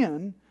this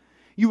pen,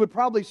 you would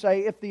probably say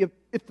if the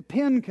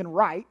pen can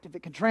write, if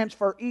it can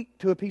transfer ink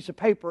to a piece of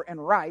paper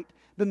and write,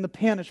 then the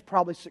pen is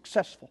probably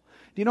successful.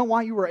 Do you know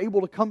why you were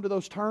able to come to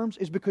those terms?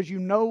 Is because you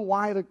know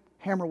why the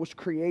hammer was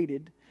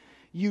created.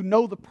 You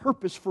know the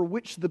purpose for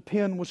which the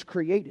pen was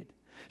created.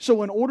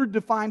 So in order to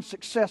define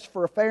success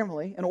for a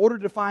family, in order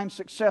to define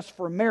success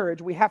for a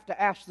marriage, we have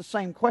to ask the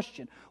same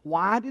question.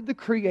 Why did the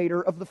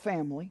creator of the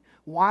family,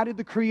 why did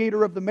the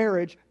creator of the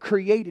marriage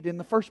create it in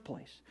the first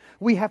place?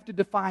 We have to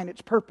define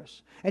its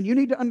purpose. And you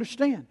need to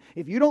understand,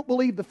 if you don't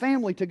believe the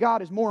family to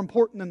God is more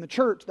important than the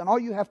church, then all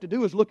you have to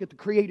do is look at the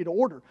created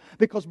order.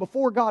 Because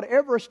before God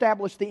ever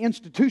established the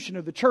institution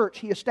of the church,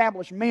 He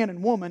established man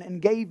and woman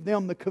and gave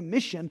them the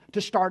commission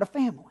to start a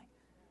family.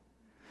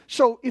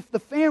 So if the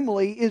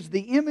family is the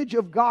image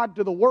of God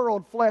to the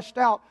world fleshed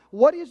out,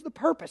 what is the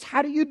purpose?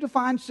 How do you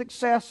define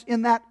success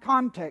in that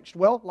context?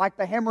 Well, like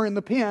the hammer and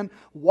the pen,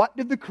 what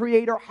did the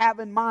Creator have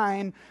in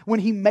mind when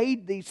He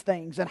made these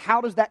things? And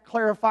how does that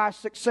clarify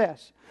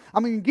success?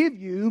 I'm going to give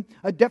you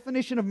a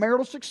definition of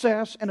marital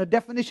success and a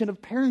definition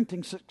of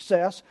parenting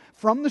success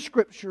from the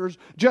Scriptures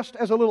just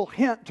as a little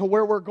hint to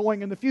where we're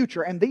going in the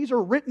future. And these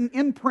are written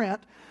in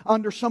print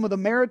under some of the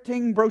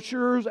Mariting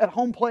brochures at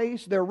Home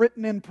Place. They're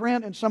written in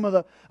print in some of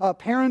the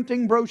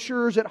parenting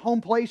brochures at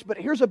Home Place. But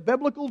here's a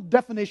biblical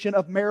definition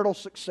of marital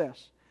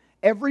success.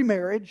 Every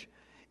marriage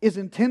is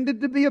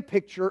intended to be a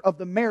picture of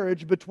the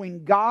marriage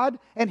between God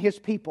and His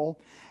people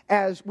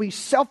as we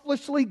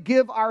selflessly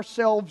give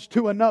ourselves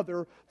to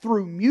another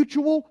through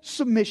mutual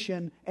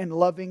submission and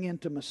loving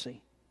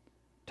intimacy.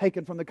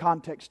 Taken from the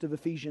context of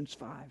Ephesians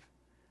 5.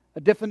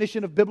 A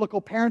definition of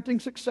biblical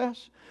parenting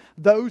success.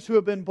 Those who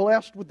have been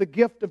blessed with the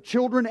gift of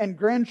children and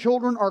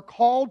grandchildren are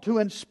called to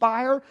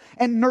inspire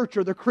and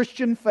nurture the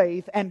Christian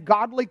faith and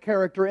godly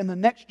character in the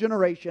next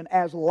generation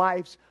as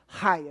life's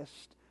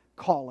highest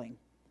calling.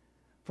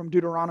 From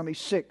Deuteronomy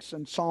 6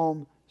 and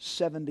Psalm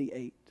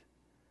 78.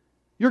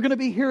 You're going to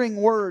be hearing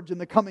words in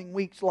the coming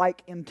weeks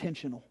like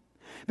intentional.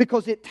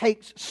 Because it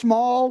takes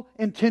small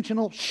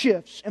intentional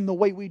shifts in the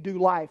way we do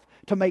life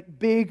to make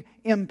big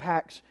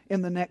impacts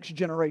in the next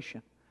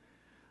generation.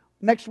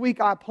 Next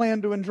week I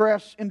plan to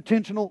address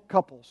intentional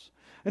couples.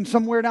 And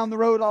somewhere down the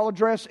road I'll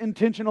address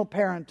intentional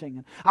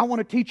parenting. I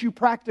want to teach you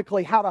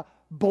practically how to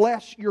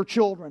bless your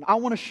children. I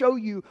want to show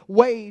you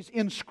ways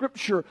in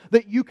Scripture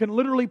that you can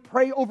literally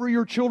pray over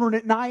your children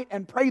at night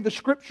and pray the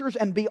Scriptures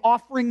and be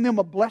offering them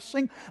a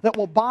blessing that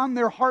will bond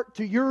their heart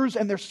to yours.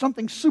 And there's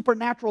something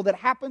supernatural that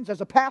happens as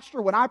a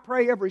pastor when I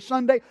pray every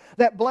Sunday,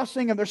 that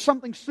blessing. And there's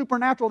something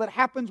supernatural that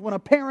happens when a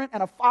parent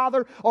and a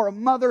father or a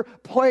mother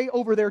pray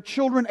over their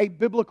children a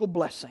biblical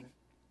blessing.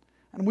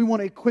 And we want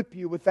to equip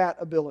you with that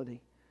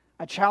ability.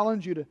 I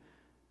challenge you to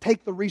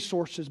take the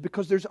resources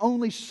because there's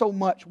only so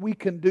much we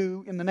can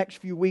do in the next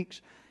few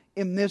weeks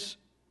in this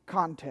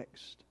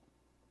context.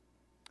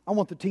 I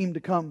want the team to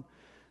come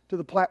to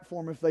the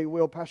platform if they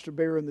will, Pastor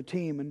Bear and the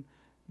team. And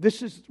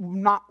this is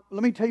not,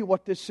 let me tell you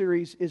what this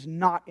series is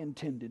not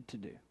intended to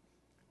do.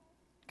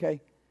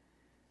 Okay?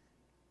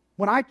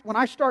 When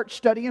I start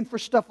studying for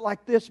stuff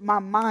like this, my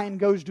mind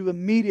goes to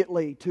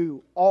immediately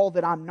to all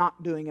that I'm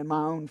not doing in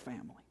my own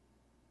family.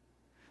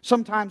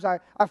 Sometimes I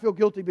feel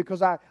guilty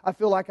because I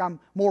feel like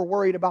I'm more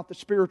worried about the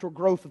spiritual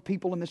growth of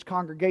people in this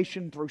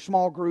congregation through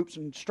small groups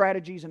and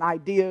strategies and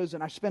ideas,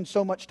 and I spend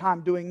so much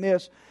time doing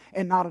this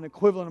and not an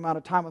equivalent amount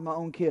of time with my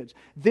own kids.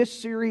 This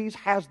series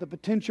has the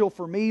potential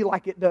for me,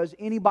 like it does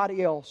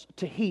anybody else,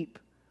 to heap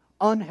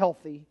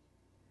unhealthy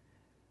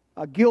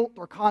guilt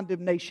or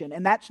condemnation,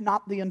 and that's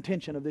not the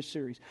intention of this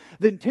series.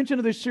 The intention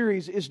of this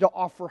series is to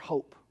offer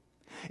hope.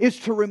 Is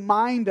to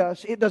remind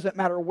us, it doesn't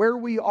matter where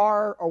we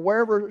are or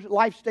wherever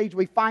life stage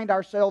we find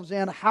ourselves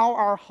in, how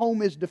our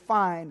home is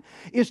defined,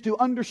 is to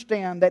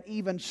understand that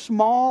even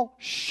small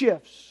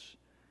shifts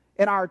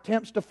in our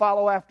attempts to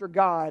follow after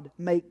God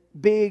make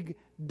big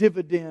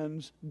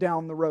dividends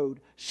down the road.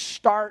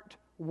 Start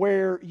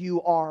where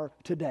you are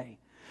today.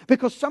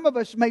 Because some of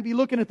us may be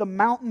looking at the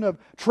mountain of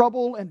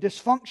trouble and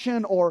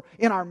dysfunction, or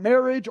in our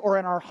marriage, or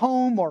in our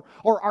home, or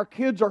our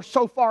kids are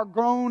so far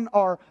grown,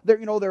 or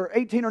they're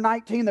 18 or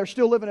 19, they're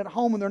still living at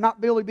home and they're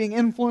not really being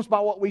influenced by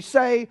what we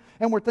say,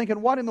 and we're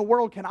thinking, what in the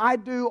world can I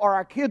do? Or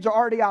our kids are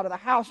already out of the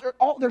house.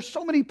 There's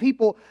so many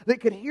people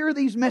that could hear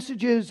these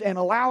messages and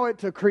allow it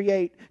to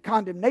create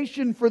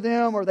condemnation for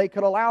them, or they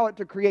could allow it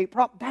to create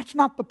problems. That's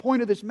not the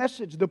point of this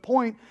message. The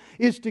point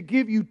is to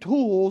give you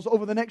tools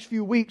over the next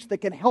few weeks that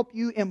can help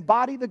you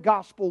embody the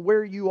gospel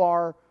where you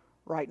are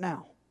right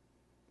now.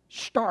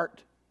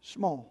 Start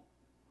small.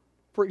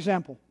 For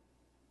example,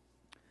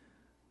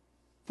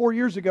 4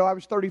 years ago, I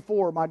was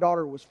 34, my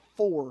daughter was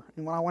 4,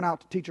 and when I went out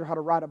to teach her how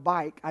to ride a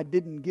bike, I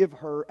didn't give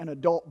her an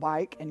adult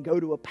bike and go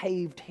to a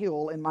paved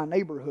hill in my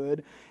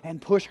neighborhood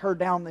and push her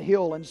down the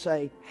hill and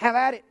say, have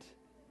at it.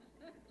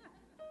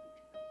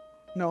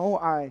 No,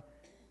 I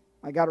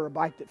got her a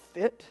bike that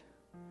fit.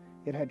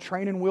 It had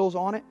training wheels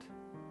on it.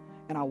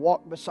 And I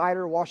walked beside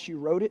her while she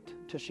rode it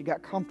till she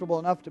got comfortable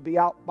enough to be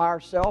out by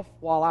herself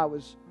while I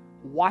was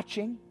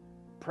watching,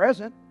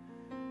 present.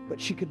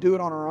 But she could do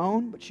it on her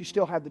own, but she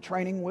still had the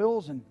training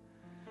wheels. And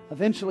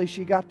eventually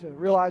she got to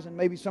realizing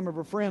maybe some of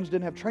her friends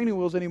didn't have training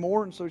wheels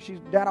anymore. And so she's,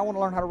 Dad, I want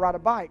to learn how to ride a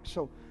bike.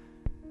 So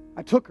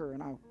I took her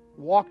and I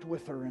walked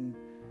with her and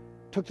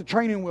took the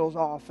training wheels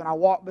off. And I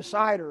walked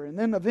beside her. And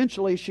then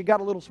eventually she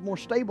got a little more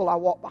stable. I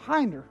walked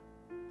behind her.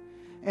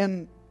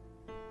 And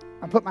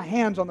I put my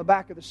hands on the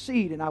back of the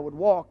seat and I would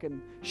walk,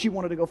 and she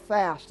wanted to go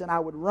fast and I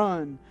would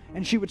run.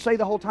 And she would say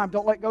the whole time,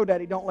 "Don't let go,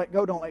 Daddy, don't let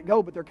go, don't let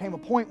go." But there came a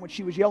point when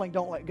she was yelling,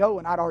 "Don't let go,"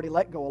 and I'd already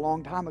let go a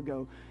long time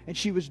ago. And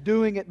she was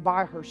doing it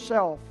by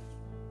herself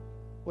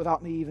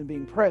without me even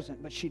being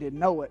present, but she didn't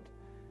know it.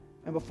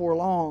 And before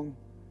long,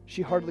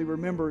 she hardly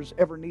remembers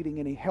ever needing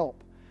any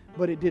help.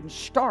 But it didn't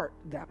start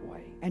that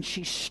way. And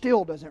she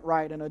still doesn't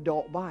ride an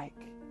adult bike.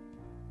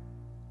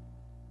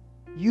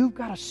 You've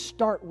got to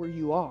start where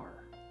you are.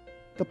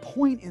 The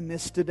point in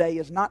this today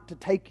is not to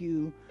take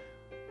you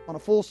on a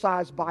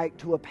full-size bike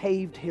to a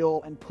paved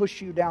hill and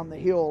push you down the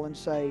hill and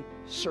say,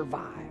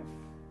 survive.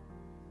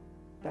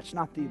 That's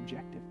not the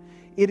objective.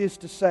 It is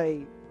to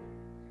say,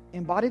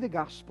 embody the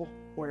gospel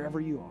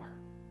wherever you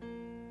are.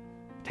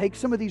 Take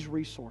some of these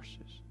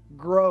resources.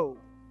 Grow.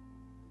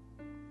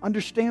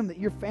 Understand that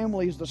your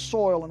family is the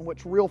soil in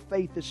which real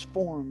faith is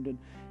formed, and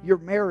your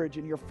marriage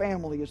and your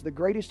family is the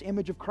greatest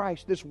image of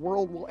Christ this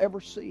world will ever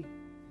see.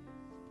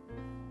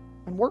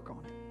 And work on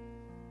it.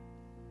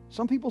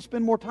 Some people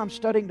spend more time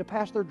studying to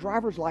pass their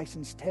driver's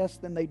license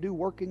test than they do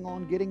working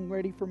on getting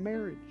ready for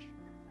marriage.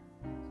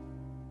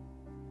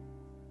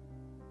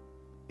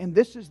 And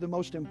this is the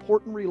most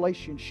important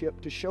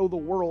relationship to show the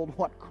world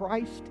what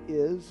Christ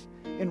is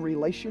in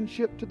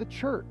relationship to the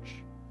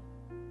church.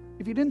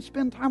 If you didn't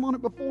spend time on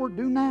it before,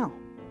 do now.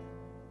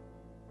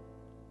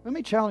 Let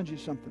me challenge you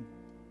something.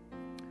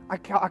 I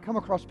come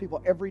across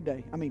people every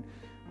day. I mean,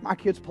 my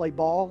kids play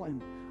ball,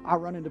 and I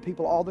run into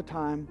people all the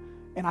time.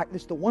 And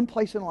it's the one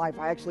place in life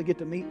I actually get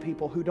to meet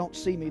people who don't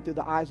see me through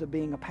the eyes of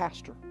being a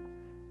pastor.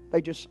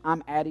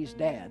 I'm Addie's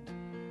dad,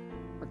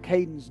 or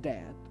Caden's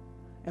dad.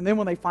 And then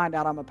when they find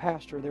out I'm a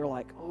pastor, they're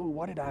like, "Oh,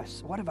 what have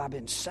I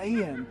been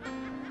saying?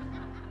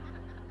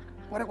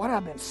 What have I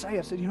been saying?"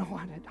 I said, "You know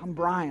what? I'm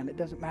Brian. It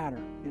doesn't matter,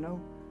 you know."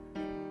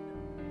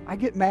 I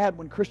get mad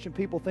when Christian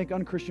people think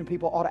unchristian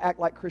people ought to act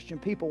like Christian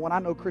people when I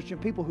know Christian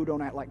people who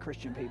don't act like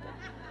Christian people.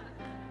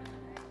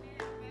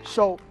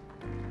 So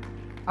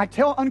I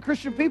tell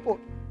unchristian people,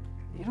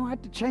 you don't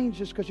have to change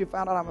just because you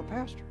found out I'm a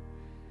pastor.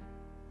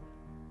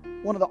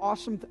 One of the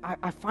awesome,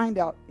 I find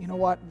out, you know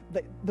what,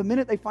 the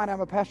minute they find out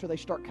I'm a pastor, they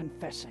start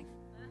confessing.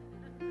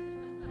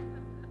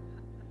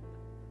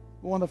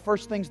 One of the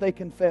first things they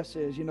confess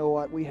is, you know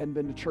what, we hadn't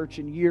been to church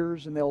in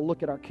years, and they'll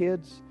look at our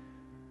kids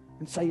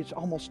and say it's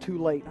almost too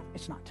late.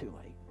 It's not too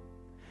late.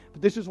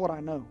 But this is what I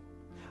know.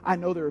 I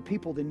know there are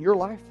people in your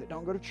life that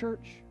don't go to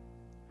church,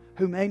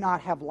 who may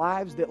not have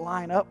lives that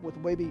line up with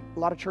maybe a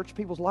lot of church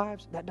people's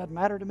lives. That doesn't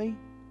matter to me.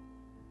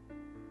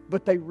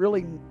 But they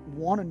really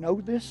want to know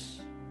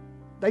this.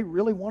 They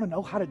really want to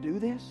know how to do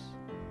this.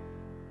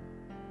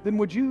 Then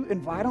would you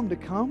invite them to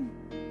come?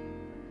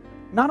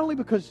 Not only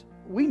because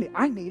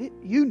I need it,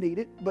 you need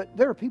it, but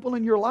there are people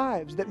in your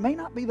lives that may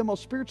not be the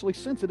most spiritually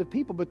sensitive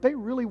people, but they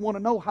really want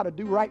to know how to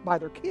do right by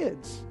their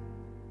kids.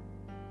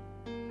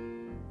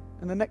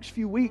 And the next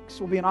few weeks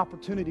will be an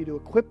opportunity to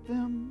equip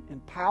them,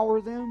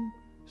 empower them,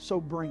 so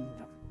bring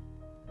them.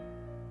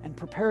 And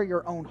prepare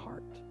your own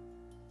heart.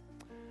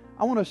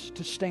 I want us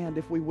to stand,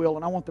 if we will,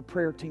 and I want the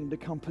prayer team to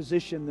come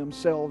position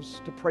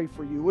themselves to pray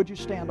for you. Would you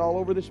stand all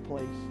over this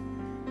place?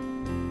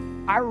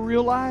 I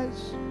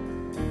realize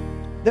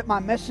that my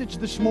message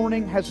this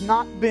morning has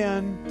not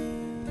been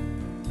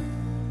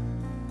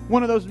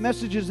one of those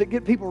messages that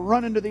get people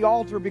running to the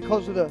altar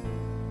because of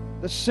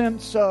the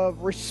sense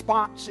of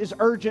response is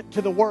urgent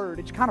to the Word.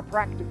 It's kind of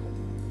practical.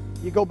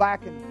 You go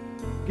back and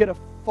get a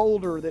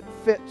folder that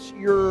fits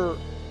your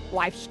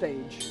life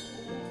stage.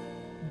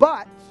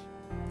 But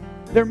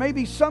there may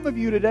be some of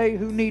you today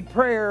who need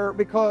prayer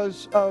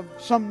because of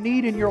some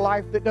need in your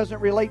life that doesn't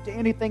relate to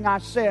anything I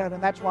said,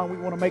 and that's why we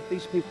want to make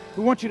these people.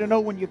 We want you to know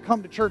when you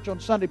come to church on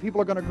Sunday,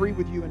 people are going to agree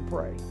with you and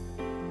pray.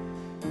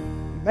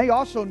 You may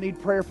also need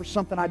prayer for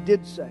something I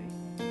did say.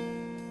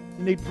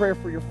 You need prayer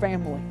for your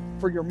family,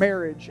 for your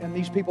marriage, and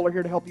these people are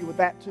here to help you with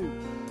that too.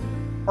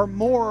 Or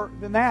more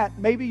than that,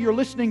 maybe you're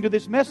listening to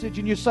this message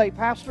and you say,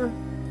 "Pastor,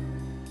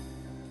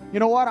 you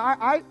know what,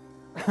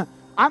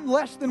 I'm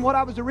less than what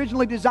I was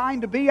originally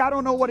designed to be. I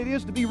don't know what it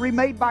is to be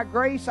remade by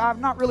grace. I've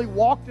not really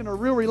walked in a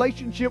real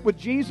relationship with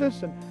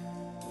Jesus. And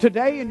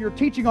today in your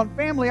teaching on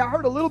family, I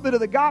heard a little bit of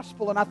the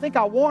gospel, and I think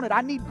I want it.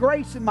 I need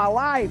grace in my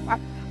life.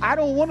 I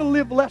don't want to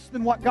live less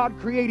than what God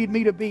created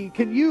me to be.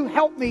 Can you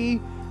help me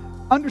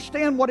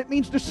understand what it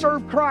means to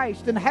serve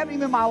Christ and have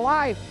Him in my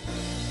life?"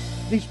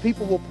 These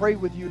people will pray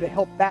with you to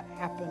help that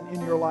happen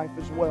in your life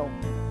as well.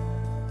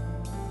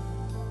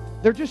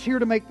 They're just here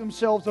to make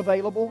themselves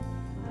available.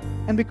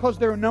 And because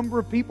there are a number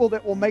of people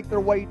that will make their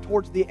way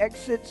towards the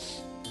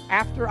exits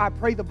after I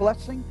pray the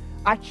blessing,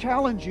 I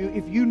challenge you,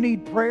 if you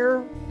need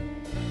prayer,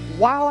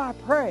 while I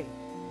pray,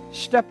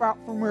 step out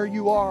from where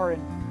you are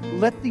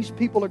and let these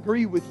people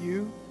agree with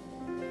you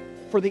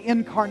for the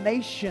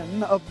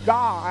incarnation of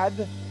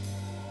God.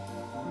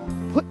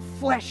 Put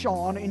flesh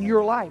on in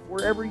your life,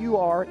 wherever you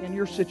are in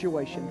your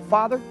situation.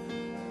 Father,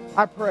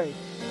 I pray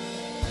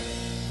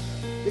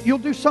that you'll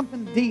do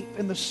something deep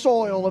in the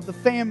soil of the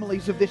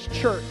families of this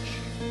church.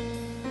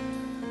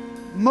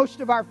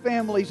 Most of our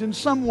families in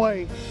some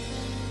way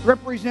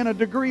represent a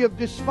degree of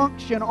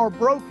dysfunction or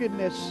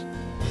brokenness.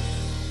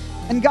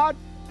 And God,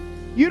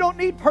 you don't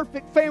need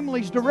perfect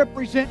families to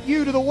represent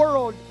you to the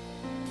world.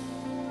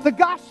 The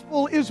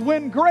gospel is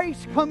when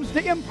grace comes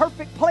to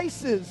imperfect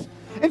places.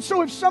 And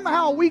so if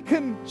somehow we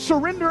can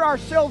surrender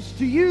ourselves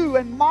to you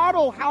and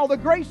model how the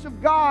grace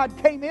of God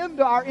came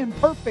into our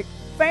imperfect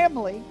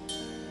family,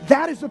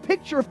 that is a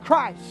picture of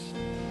Christ.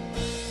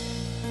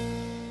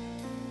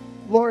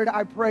 Lord,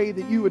 I pray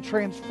that you would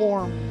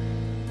transform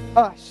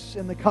us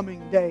in the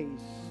coming days.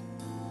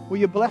 Will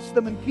you bless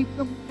them and keep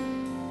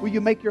them? Will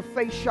you make your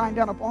face shine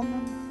down upon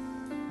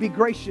them? Be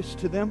gracious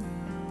to them.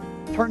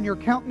 Turn your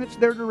countenance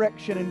their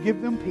direction and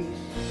give them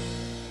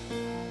peace.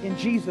 In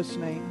Jesus'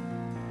 name,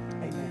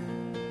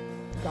 amen.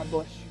 God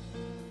bless you.